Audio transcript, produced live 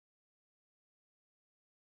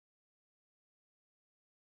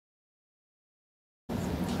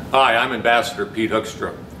Hi, I'm Ambassador Pete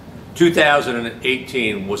Hoekstra.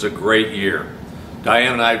 2018 was a great year.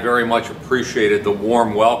 Diane and I very much appreciated the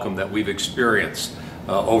warm welcome that we've experienced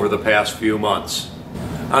over the past few months.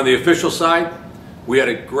 On the official side, we had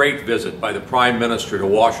a great visit by the Prime Minister to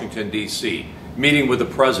Washington, D.C., meeting with the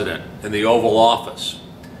President in the Oval Office.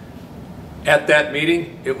 At that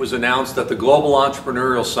meeting, it was announced that the Global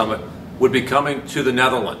Entrepreneurial Summit would be coming to the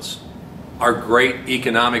Netherlands, our great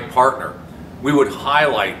economic partner. We would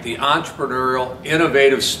highlight the entrepreneurial,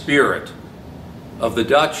 innovative spirit of the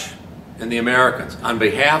Dutch and the Americans. On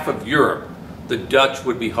behalf of Europe, the Dutch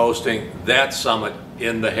would be hosting that summit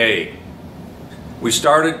in The Hague. We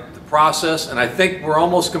started the process, and I think we're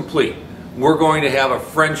almost complete. We're going to have a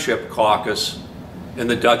friendship caucus in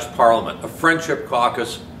the Dutch Parliament, a friendship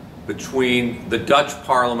caucus between the Dutch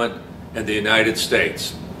Parliament and the United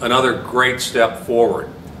States. Another great step forward.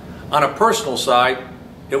 On a personal side,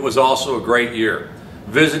 it was also a great year.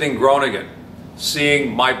 Visiting Groningen,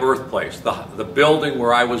 seeing my birthplace, the building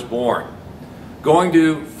where I was born. Going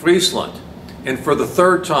to Friesland, and for the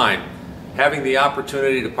third time, having the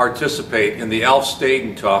opportunity to participate in the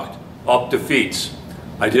Elfstedentocht up to Fiets.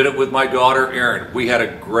 I did it with my daughter Erin. We had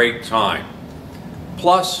a great time.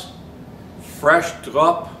 Plus, fresh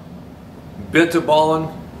drop,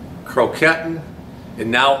 bitterballen, croquetten, and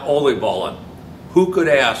now oliebollen. Who could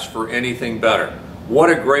ask for anything better? What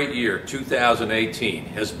a great year 2018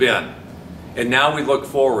 has been. And now we look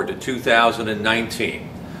forward to 2019,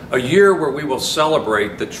 a year where we will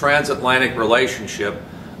celebrate the transatlantic relationship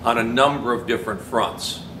on a number of different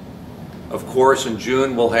fronts. Of course, in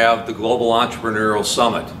June we'll have the Global Entrepreneurial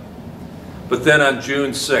Summit. But then on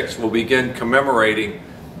June 6th, we'll begin commemorating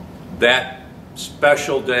that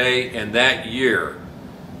special day and that year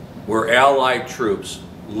where Allied troops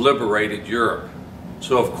liberated Europe.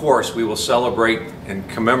 So of course we will celebrate and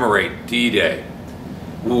commemorate D-Day.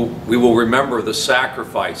 We will remember the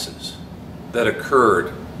sacrifices that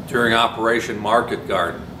occurred during Operation Market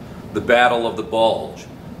Garden, the Battle of the Bulge,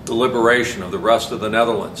 the liberation of the rest of the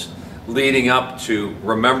Netherlands, leading up to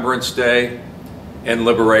Remembrance Day and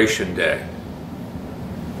Liberation Day.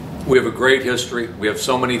 We have a great history. We have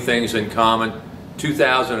so many things in common.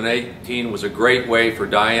 2018 was a great way for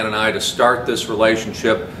Diane and I to start this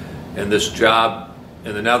relationship and this job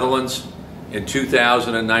in the Netherlands. In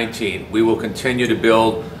 2019, we will continue to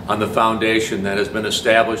build on the foundation that has been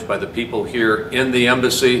established by the people here in the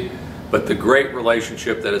embassy, but the great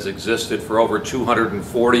relationship that has existed for over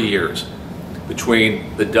 240 years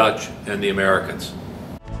between the Dutch and the Americans.